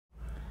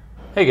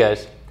Hey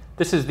guys,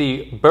 this is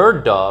the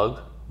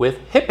BirdDog with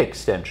hip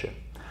extension.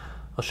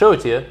 I'll show it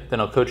to you, then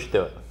I'll coach you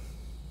through it.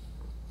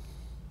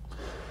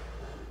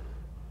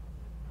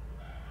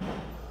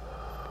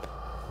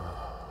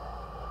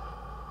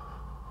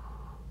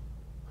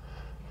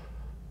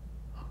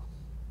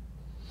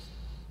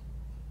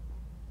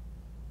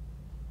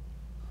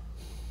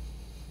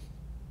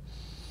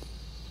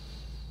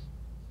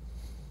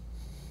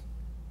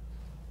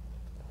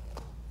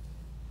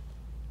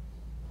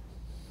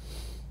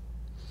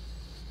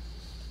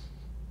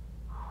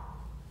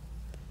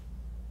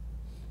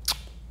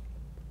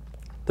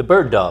 The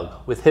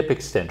BirdDog with hip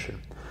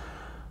extension.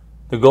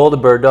 The goal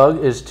of the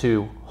BirdDog is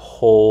to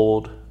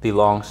hold the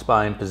long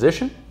spine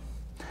position,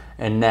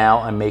 and now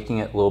I'm making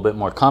it a little bit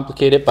more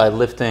complicated by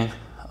lifting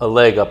a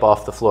leg up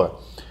off the floor.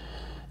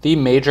 The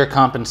major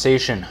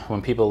compensation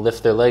when people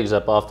lift their legs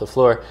up off the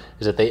floor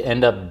is that they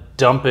end up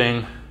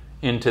dumping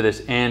into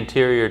this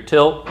anterior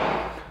tilt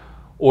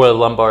or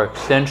lumbar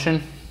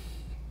extension.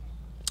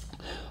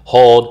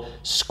 Hold,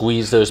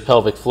 squeeze those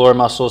pelvic floor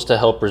muscles to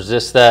help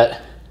resist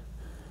that,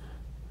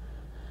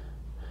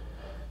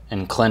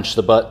 and clench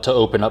the butt to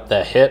open up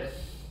that hip,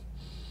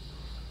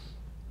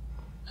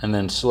 and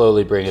then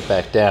slowly bring it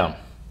back down.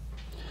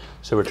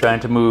 So we're trying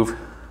to move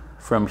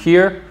from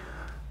here,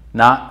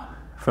 not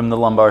from the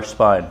lumbar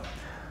spine,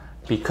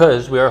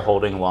 because we are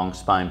holding long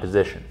spine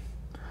position.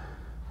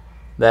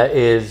 That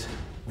is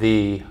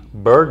the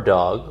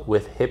BirdDog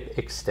with hip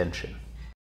extension.